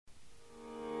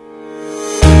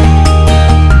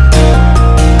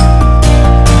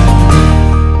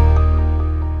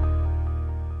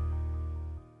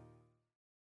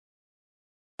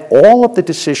all of the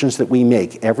decisions that we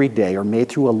make every day are made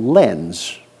through a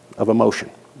lens of emotion.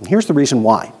 And here's the reason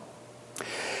why.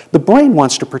 The brain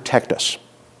wants to protect us.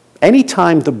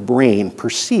 Anytime the brain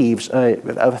perceives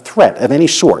a threat of any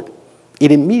sort,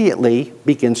 it immediately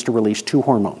begins to release two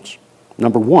hormones.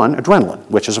 Number one, adrenaline,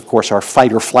 which is, of course, our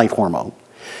fight or flight hormone.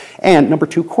 And number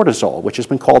two, cortisol, which has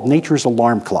been called nature's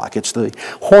alarm clock. It's the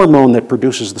hormone that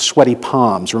produces the sweaty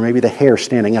palms, or maybe the hair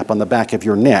standing up on the back of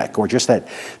your neck, or just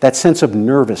that sense of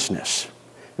nervousness.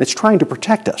 And it's trying to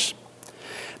protect us.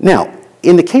 Now,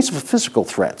 in the case of a physical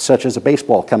threat, such as a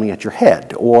baseball coming at your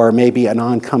head, or maybe an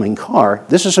oncoming car,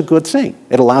 this is a good thing.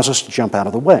 It allows us to jump out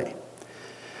of the way.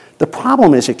 The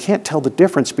problem is it can't tell the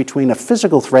difference between a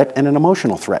physical threat and an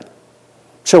emotional threat.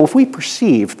 So if we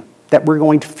perceive that we're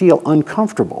going to feel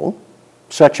uncomfortable,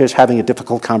 such as having a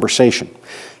difficult conversation,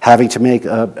 having to make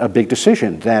a big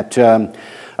decision that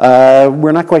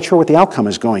we're not quite sure what the outcome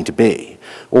is going to be,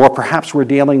 or perhaps we're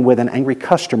dealing with an angry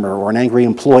customer or an angry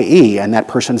employee and that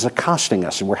person is accosting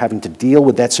us and we're having to deal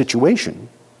with that situation,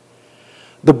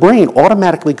 the brain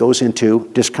automatically goes into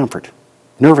discomfort,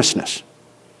 nervousness.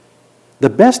 The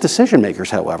best decision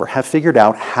makers, however, have figured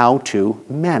out how to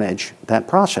manage that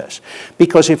process.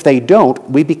 Because if they don't,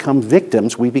 we become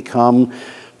victims, we become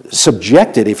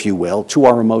subjected, if you will, to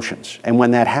our emotions. And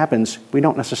when that happens, we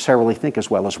don't necessarily think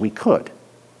as well as we could.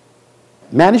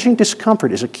 Managing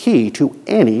discomfort is a key to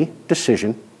any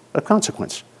decision of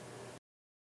consequence.